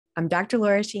I'm Dr.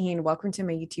 Lora Shahine. Welcome to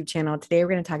my YouTube channel. Today,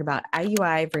 we're going to talk about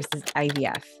IUI versus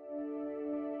IVF.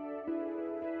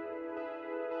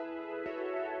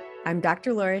 I'm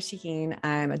Dr. Lora Shahine.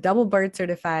 I'm a double board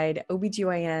certified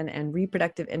OBGYN and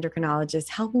reproductive endocrinologist,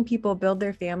 helping people build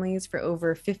their families for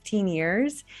over 15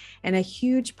 years. And a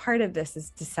huge part of this is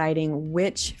deciding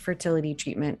which fertility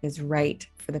treatment is right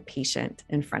for the patient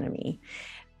in front of me.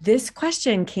 This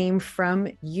question came from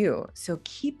you. So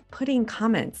keep putting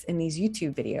comments in these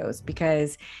YouTube videos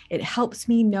because it helps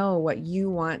me know what you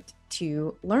want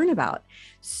to learn about.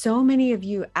 So many of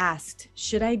you asked,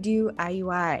 should I do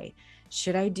IUI?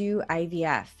 Should I do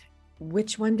IVF?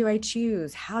 Which one do I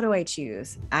choose? How do I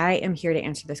choose? I am here to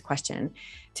answer this question.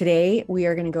 Today, we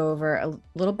are going to go over a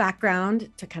little background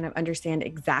to kind of understand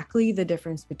exactly the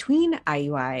difference between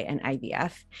IUI and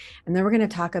IVF. And then we're going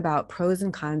to talk about pros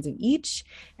and cons of each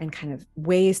and kind of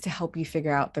ways to help you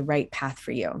figure out the right path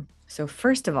for you. So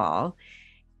first of all,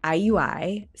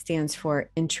 IUI stands for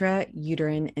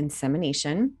intrauterine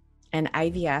insemination, and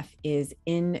IVF is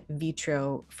in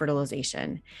vitro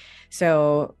fertilization.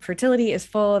 So fertility is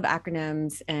full of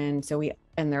acronyms, and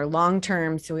they're long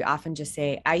term. So we often just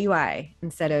say IUI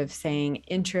instead of saying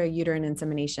intrauterine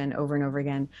insemination over and over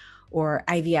again, or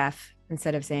IVF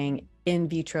instead of saying in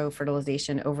vitro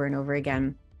fertilization over and over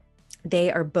again. They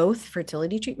are both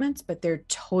fertility treatments, but they're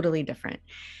totally different.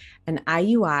 An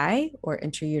IUI, or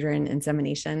intrauterine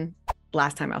insemination,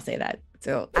 last time I'll say that.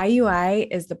 So IUI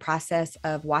is the process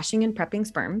of washing and prepping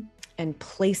sperm and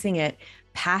placing it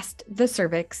past the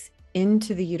cervix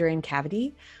into the uterine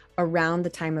cavity around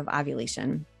the time of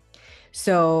ovulation.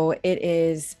 So it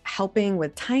is helping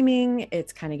with timing.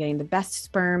 It's kind of getting the best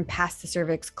sperm past the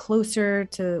cervix closer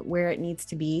to where it needs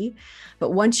to be.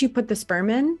 But once you put the sperm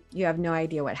in, you have no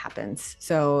idea what happens.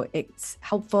 So it's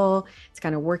helpful. It's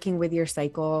kind of working with your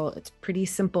cycle. It's pretty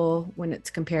simple when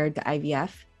it's compared to IVF.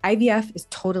 IVF is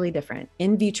totally different.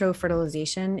 In vitro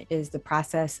fertilization is the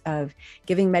process of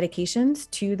giving medications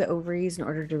to the ovaries in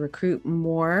order to recruit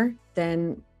more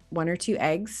than 1 or 2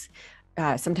 eggs.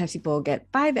 Sometimes people get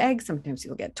 5 eggs, sometimes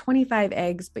people get 25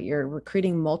 eggs, but you're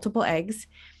recruiting multiple eggs,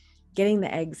 getting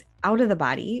the eggs out of the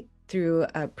body through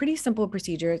a pretty simple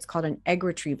procedure. It's called an egg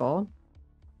retrieval,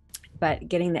 but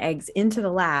getting the eggs into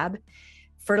the lab,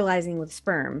 fertilizing with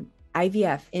sperm.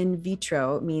 IVF, in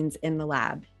vitro, means in the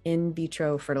lab, in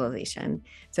vitro fertilization.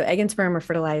 So egg and sperm are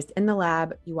fertilized in the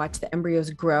lab. You watch the embryos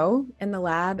grow in the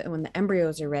lab. And when the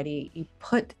embryos are ready, you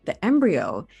put the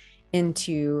embryo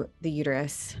into the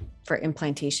uterus for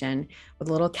implantation with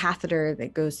a little catheter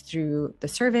that goes through the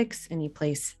cervix, and you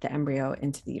place the embryo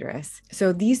into the uterus.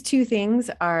 So these two things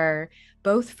are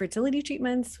both fertility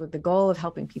treatments with the goal of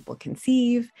helping people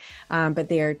conceive, but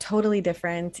they are totally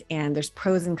different, and there's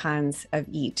pros and cons of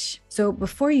each. So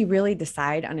before you really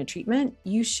decide on a treatment,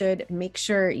 you should make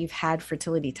sure you've had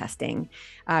fertility testing.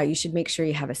 You should make sure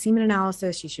you have a semen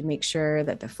analysis. You should make sure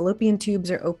that the fallopian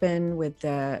tubes are open with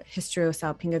the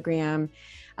hysterosalpingogram.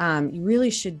 You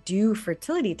really should do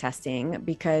fertility testing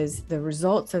because the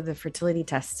results of the fertility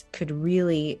tests could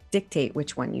really dictate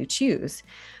which one you choose.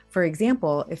 For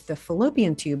example, if the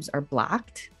fallopian tubes are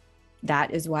blocked,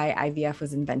 that is why IVF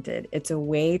was invented. It's a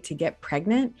way to get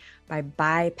pregnant by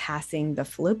bypassing the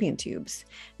fallopian tubes.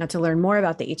 Now, to learn more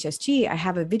about the HSG, I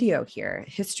have a video here.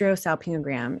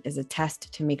 Hysterosalpingogram is a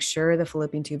test to make sure the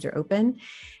fallopian tubes are open.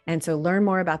 And so learn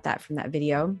more about that from that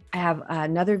video. I have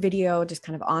another video just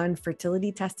kind of on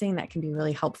fertility testing that can be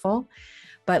really helpful.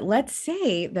 But let's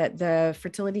say that the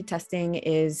fertility testing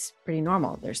is pretty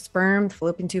normal. There's sperm, the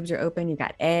fallopian tubes are open, you've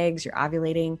got eggs, you're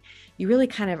ovulating. You really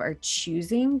kind of are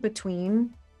choosing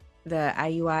between the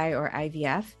IUI or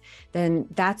IVF. Then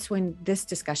that's when this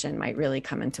discussion might really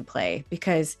come into play,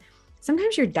 because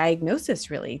sometimes your diagnosis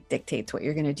really dictates what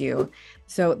you're going to do.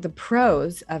 So the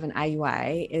pros of an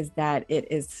IUI is that it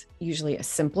is usually a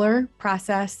simpler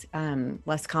process,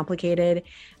 less complicated,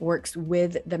 works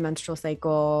with the menstrual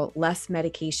cycle, less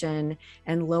medication,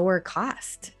 and lower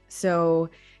cost.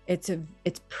 So it's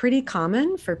pretty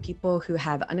common for people who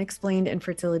have unexplained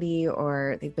infertility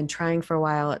or they've been trying for a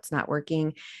while, it's not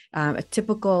working. A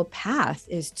typical path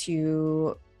is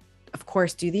to, of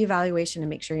course, do the evaluation and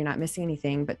make sure you're not missing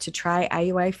anything, but to try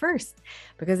IUI first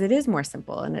because it is more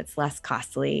simple and it's less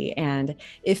costly. And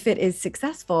if it is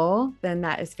successful, then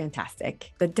that is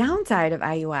fantastic. The downside of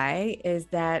IUI is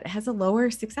that it has a lower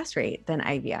success rate than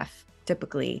IVF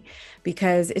typically,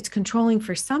 because it's controlling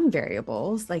for some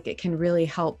variables. Like it can really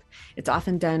help. It's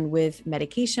often done with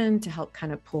medication to help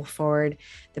kind of pull forward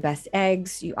the best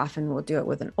eggs. You often will do it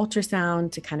with an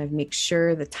ultrasound to kind of make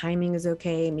sure the timing is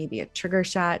okay, maybe a trigger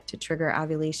shot to trigger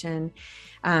ovulation.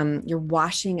 You're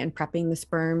washing and prepping the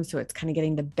sperm. So it's kind of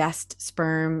getting the best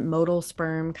sperm, motile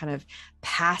sperm, kind of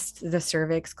past the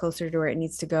cervix, closer to where it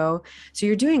needs to go. So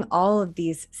you're doing all of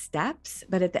these steps,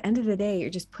 but at the end of the day, you're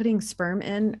just putting sperm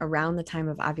in around the time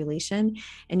of ovulation,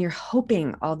 and you're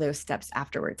hoping all those steps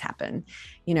afterwards happen.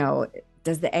 You know,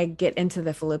 does the egg get into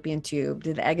the fallopian tube?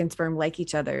 Do the egg and sperm like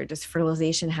each other? Does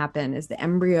fertilization happen? Is the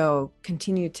embryo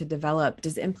continue to develop?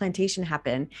 Does implantation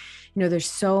happen? You know, there's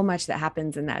so much that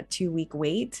happens in that 2-week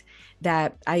wait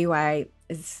that IUI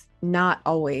is not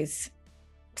always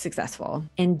successful.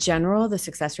 In general, the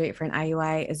success rate for an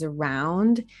IUI is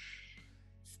around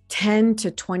 10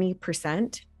 to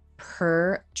 20%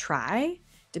 per try,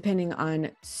 depending on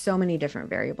so many different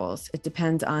variables. It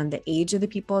depends on the age of the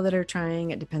people that are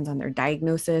trying. It depends on their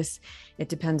diagnosis. It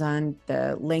depends on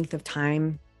the length of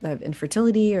time of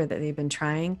infertility or that they've been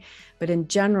trying. But in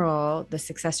general, the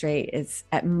success rate is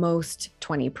at most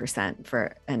 20%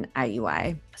 for an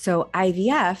IUI. So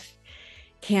IVF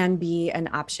can be an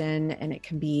option, and it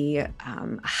can be a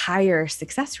higher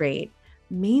success rate,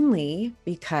 mainly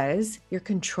because you're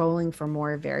controlling for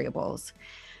more variables.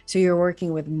 So you're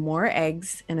working with more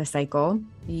eggs in a cycle.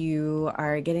 You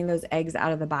are getting those eggs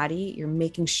out of the body. You're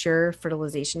making sure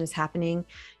fertilization is happening.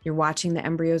 You're watching the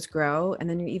embryos grow. And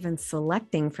then you're even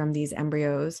selecting from these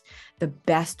embryos the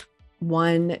best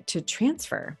one to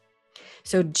transfer.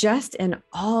 So just in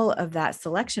all of that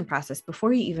selection process,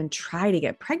 before you even try to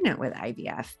get pregnant with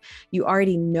IVF, you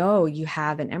already know you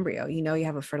have an embryo, you know you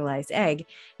have a fertilized egg,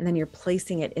 and then you're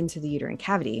placing it into the uterine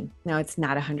cavity. Now, it's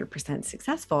not 100%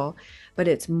 successful, but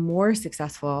it's more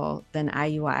successful than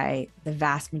IUI the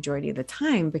vast majority of the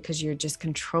time because you're just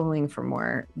controlling for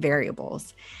more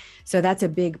variables. So that's a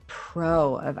big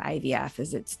pro of IVF,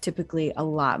 is it's typically a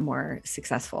lot more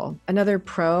successful. Another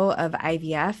pro of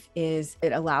IVF is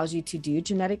it allows you to do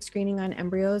genetic screening on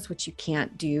embryos, which you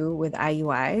can't do with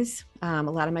IUIs. A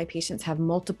lot of my patients have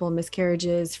multiple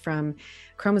miscarriages from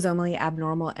chromosomally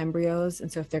abnormal embryos.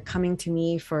 And so if they're coming to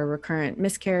me for a recurrent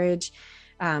miscarriage,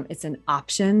 it's an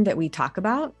option that we talk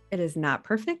about. It is not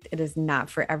perfect. It is not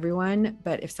for everyone.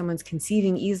 But if someone's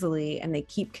conceiving easily and they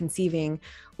keep conceiving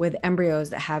with embryos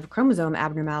that have chromosome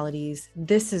abnormalities,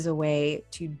 this is a way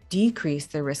to decrease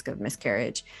the risk of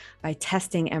miscarriage by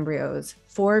testing embryos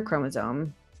for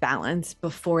chromosome balance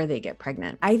before they get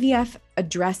pregnant. IVF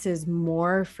addresses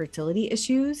more fertility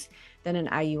issues than an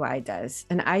IUI does.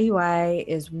 An IUI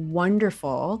is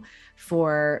wonderful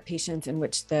for patients in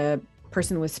which the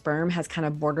person with sperm has kind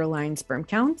of borderline sperm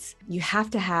counts. You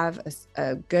have to have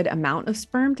a good amount of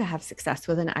sperm to have success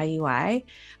with an IUI,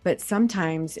 but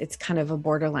sometimes it's kind of a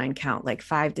borderline count, like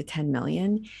 5 to 10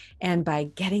 million. And by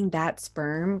getting that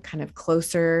sperm kind of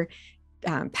closer,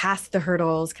 past the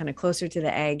hurdles, kind of closer to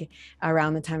the egg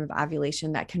around the time of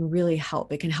ovulation, that can really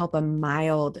help. It can help a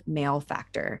mild male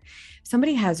factor. If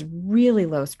somebody has really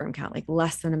low sperm count, like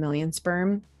less than 1 million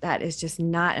sperm, that is just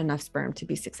not enough sperm to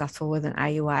be successful with an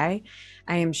IUI.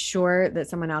 I am sure that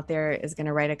someone out there is going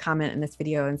to write a comment in this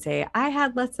video and say, I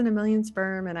had less than 1 million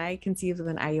sperm and I conceived with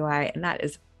an IUI, and that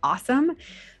is awesome.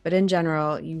 But in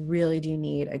general, you really do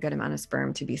need a good amount of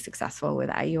sperm to be successful with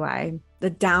IUI. The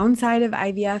downside of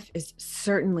IVF is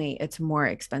certainly it's more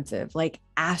expensive, like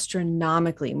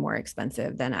astronomically more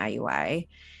expensive than IUI.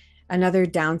 Another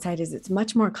downside is it's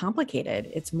much more complicated.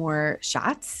 It's more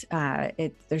shots.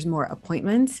 There's more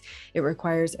appointments. It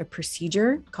requires a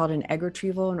procedure called an egg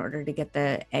retrieval in order to get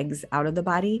the eggs out of the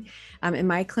body. In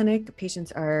my clinic,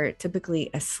 patients are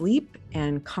typically asleep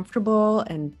and comfortable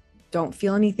and don't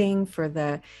feel anything for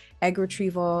the egg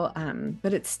retrieval,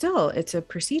 but it's a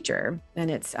procedure, and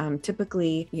it's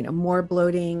typically, more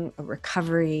bloating, a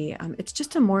recovery. It's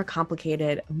just a more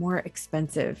complicated, more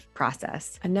expensive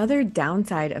process. Another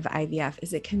downside of IVF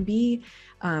is it can be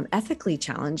ethically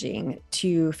challenging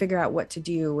to figure out what to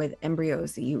do with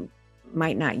embryos that you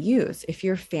might not use. If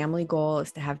your family goal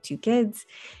is to have 2 kids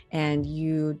and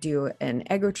you do an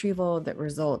egg retrieval that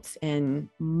results in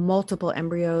multiple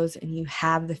embryos and you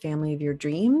have the family of your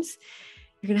dreams,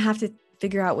 you're going to have to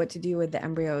figure out what to do with the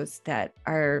embryos that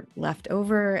are left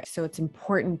over. So it's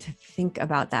important to think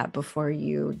about that before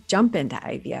you jump into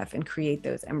IVF and create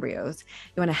those embryos.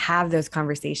 You want to have those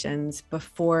conversations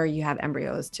before you have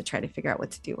embryos to try to figure out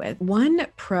what to do with. One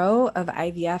pro of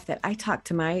IVF that I talk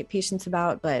to my patients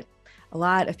about, but a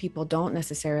lot of people don't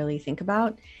necessarily think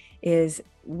about, is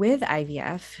with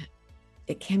IVF,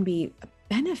 it can be a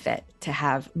benefit to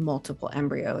have multiple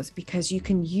embryos because you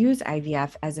can use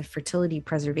IVF as a fertility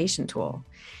preservation tool.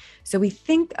 So we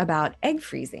think about egg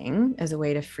freezing as a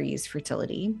way to freeze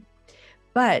fertility.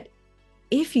 But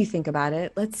if you think about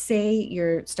it, let's say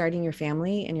you're starting your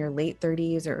family in your late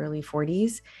 30s or early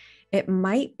 40s, It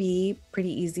might be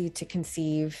pretty easy to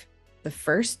conceive the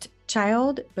first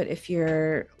child, but if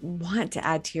you want to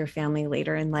add to your family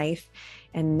later in life,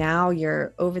 and now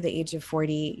you're over the age of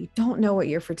 40, you don't know what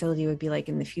your fertility would be like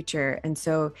in the future. And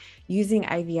so using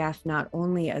IVF not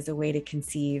only as a way to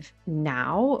conceive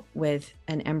now with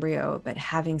an embryo, but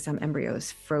having some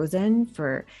embryos frozen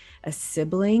for a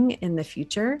sibling in the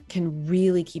future can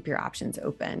really keep your options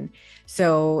open.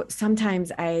 So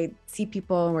sometimes I see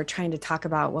people and we're trying to talk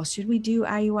about, well, should we do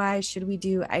IUI? Should we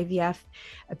do IVF?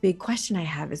 A big question I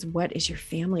have is, what is your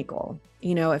family goal?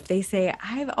 You know, if they say,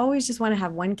 I've always just want to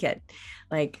have one kid,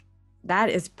 like that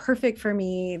is perfect for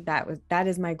me. That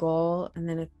is my goal. And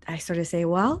then I sort of say,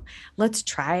 well, let's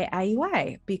try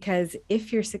IUI, because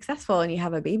if you're successful and you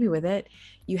have a baby with it,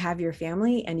 you have your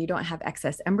family and you don't have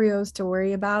excess embryos to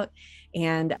worry about,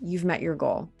 and you've met your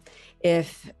goal.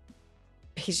 If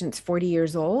patient's 40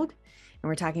 years old and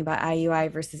we're talking about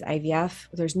IUI versus IVF,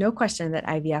 there's no question that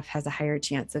IVF has a higher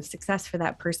chance of success for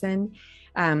that person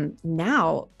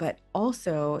now, but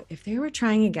also if they were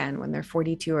trying again when they're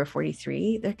 42 or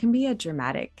 43, there can be a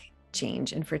dramatic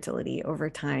change in fertility over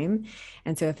time.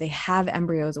 And so if they have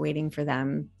embryos waiting for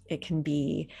them, it can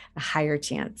be a higher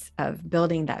chance of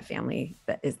building that family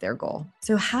that is their goal.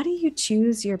 So how do you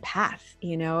choose your path?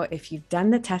 You know, if you've done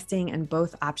the testing and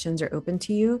both options are open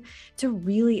to you, it's a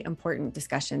really important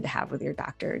discussion to have with your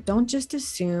doctor. Don't just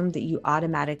assume that you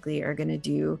automatically are going to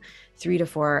do 3 to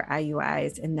 4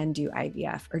 IUIs and then do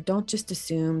IVF, or don't just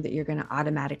assume that you're going to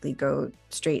automatically go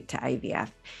straight to IVF.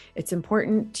 It's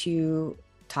important to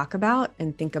talk about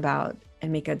and think about and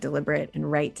make a deliberate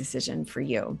and right decision for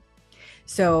you.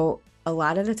 So a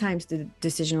lot of the times the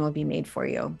decision will be made for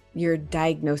you. Your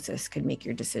diagnosis could make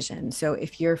your decision. So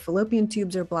if your fallopian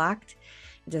tubes are blocked,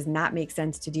 it does not make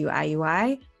sense to do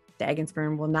IUI. The egg and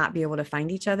sperm will not be able to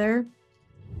find each other.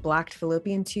 Blocked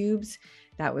fallopian tubes,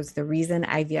 that was the reason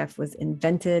IVF was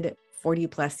invented 40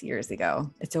 plus years ago.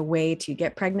 It's a way to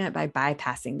get pregnant by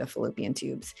bypassing the fallopian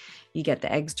tubes. You get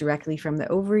the eggs directly from the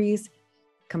ovaries,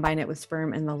 combine it with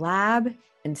sperm in the lab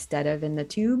instead of in the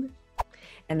tube.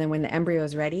 And then when the embryo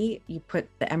is ready, you put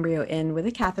the embryo in with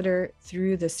a catheter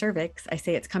through the cervix. I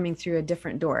say it's coming through a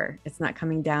different door. It's not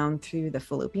coming down through the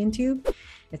fallopian tube.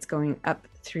 It's going up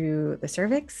through the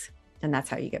cervix, and that's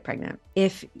how you get pregnant.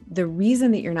 If the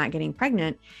reason that you're not getting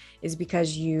pregnant is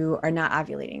because you are not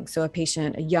ovulating, so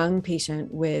a young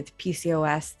patient with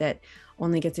PCOS that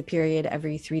only gets a period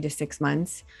every 3 to 6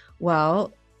 months,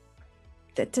 well,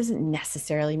 that doesn't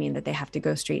necessarily mean that they have to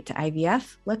go straight to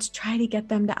IVF. Let's try to get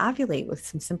them to ovulate with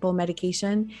some simple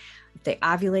medication. If they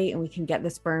ovulate and we can get the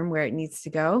sperm where it needs to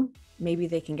go, maybe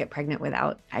they can get pregnant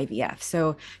without IVF.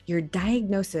 So your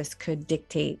diagnosis could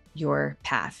dictate your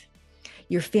path.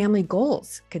 Your family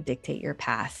goals could dictate your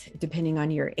path. Depending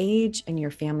on your age and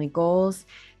your family goals,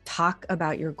 talk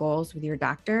about your goals with your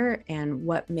doctor and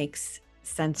what makes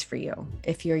sense for you.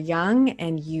 If you're young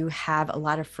and you have a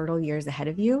lot of fertile years ahead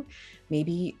of you,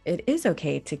 maybe it is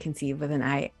okay to conceive with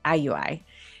an IUI.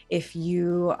 If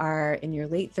you are in your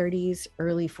late 30s,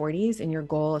 early 40s, and your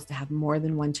goal is to have more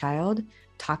than one child,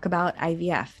 talk about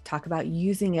IVF. Talk about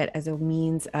using it as a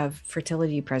means of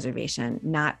fertility preservation,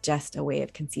 not just a way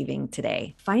of conceiving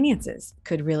today. Finances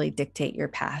could really dictate your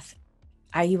path.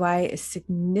 IUI is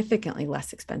significantly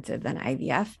less expensive than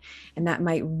IVF, and that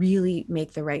might really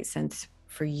make the right sense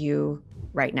for you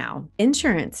right now.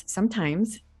 Insurance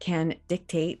sometimes can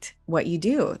dictate what you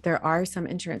do. There are some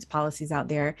insurance policies out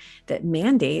there that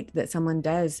mandate that someone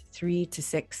does 3 to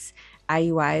 6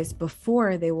 IUIs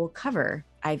before they will cover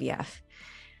IVF.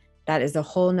 That is a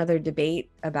whole nother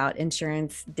debate about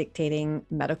insurance dictating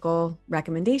medical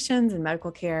recommendations and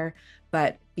medical care.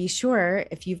 But be sure,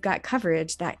 if you've got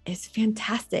coverage, that is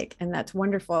fantastic and that's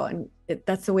wonderful. And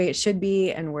that's the way it should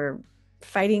be. And we're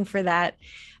fighting for that.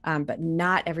 But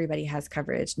not everybody has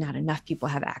coverage. Not enough people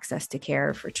have access to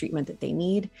care for treatment that they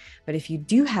need. But if you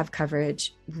do have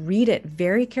coverage, read it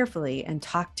very carefully and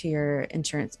talk to your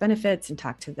insurance benefits and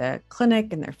talk to the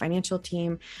clinic and their financial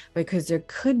team, because there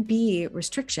could be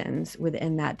restrictions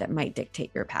within that might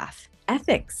dictate your path.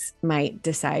 Ethics might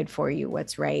decide for you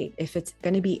what's right. If it's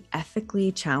going to be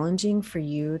ethically challenging for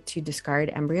you to discard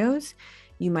embryos,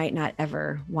 you might not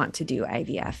ever want to do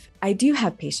IVF. I do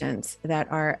have patients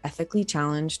that are ethically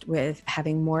challenged with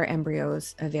having more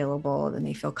embryos available than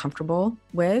they feel comfortable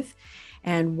with.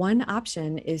 And one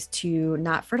option is to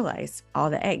not fertilize all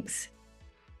the eggs.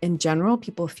 In general,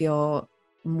 people feel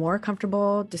more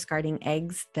comfortable discarding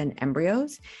eggs than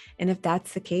embryos. And if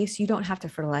that's the case, you don't have to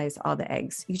fertilize all the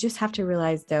eggs. You just have to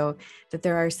realize, though, that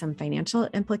there are some financial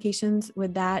implications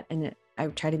with that. And I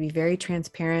try to be very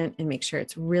transparent and make sure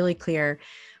it's really clear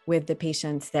with the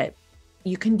patients that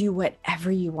you can do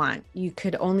whatever you want. You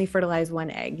could only fertilize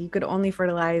one egg. You could only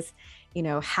fertilize,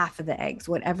 half of the eggs,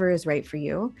 whatever is right for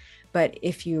you. But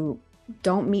if you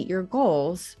don't meet your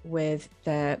goals with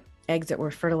the eggs that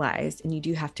were fertilized, and you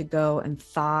do have to go and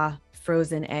thaw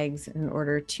frozen eggs in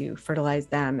order to fertilize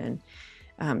them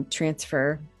and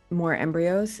transfer more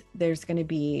embryos, there's going to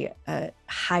be a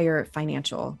higher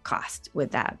financial cost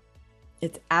with that.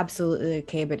 It's absolutely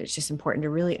okay, but it's just important to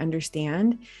really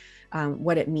understand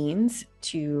what it means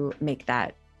to make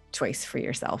that choice for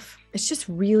yourself. It's just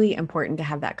really important to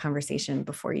have that conversation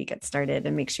before you get started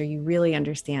and make sure you really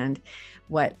understand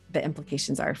what the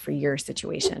implications are for your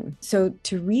situation. So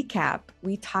to recap,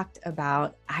 we talked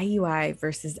about IUI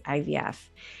versus IVF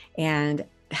and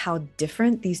how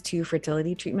different these two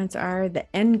fertility treatments are.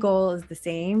 The end goal is the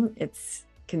same. It's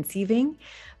conceiving,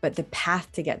 but the path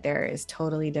to get there is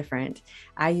totally different.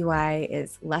 IUI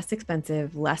is less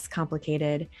expensive, less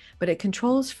complicated, but it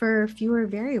controls for fewer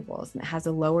variables and it has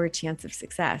a lower chance of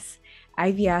success.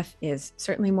 IVF is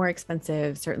certainly more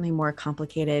expensive, certainly more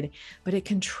complicated, but it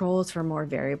controls for more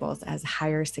variables, as a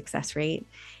higher success rate,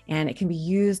 and it can be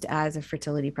used as a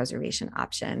fertility preservation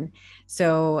option.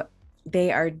 So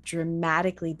they are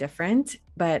dramatically different,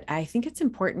 but I think it's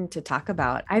important to talk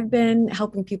about. I've been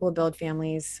helping people build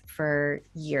families for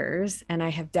years, and I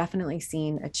have definitely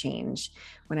seen a change.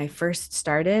 When I first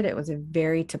started, it was a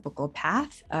very typical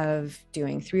path of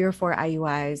doing 3 or 4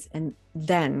 IUIs and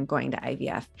then going to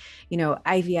IVF.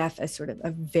 IVF as sort of a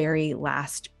very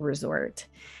last resort.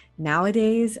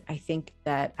 Nowadays, I think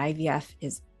that IVF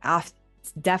is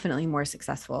it's definitely more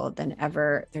successful than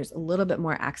ever. There's a little bit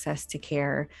more access to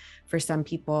care for some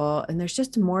people, and there's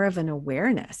just more of an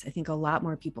awareness. I think a lot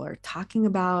more people are talking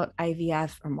about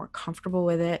IVF, are more comfortable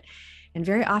with it. And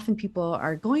very often people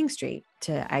are going straight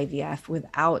to IVF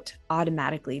without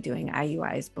automatically doing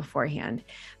IUIs beforehand.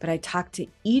 But I talk to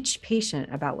each patient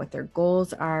about what their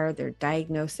goals are, their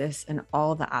diagnosis, and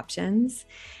all the options.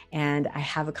 And I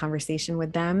have a conversation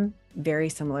with them very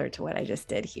similar to what I just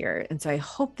did here. And so I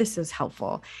hope this was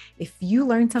helpful. If you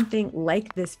learned something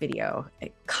like this video,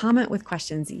 comment with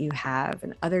questions that you have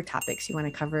and other topics you want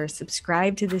to cover,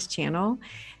 subscribe to this channel,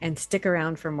 and stick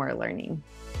around for more learning.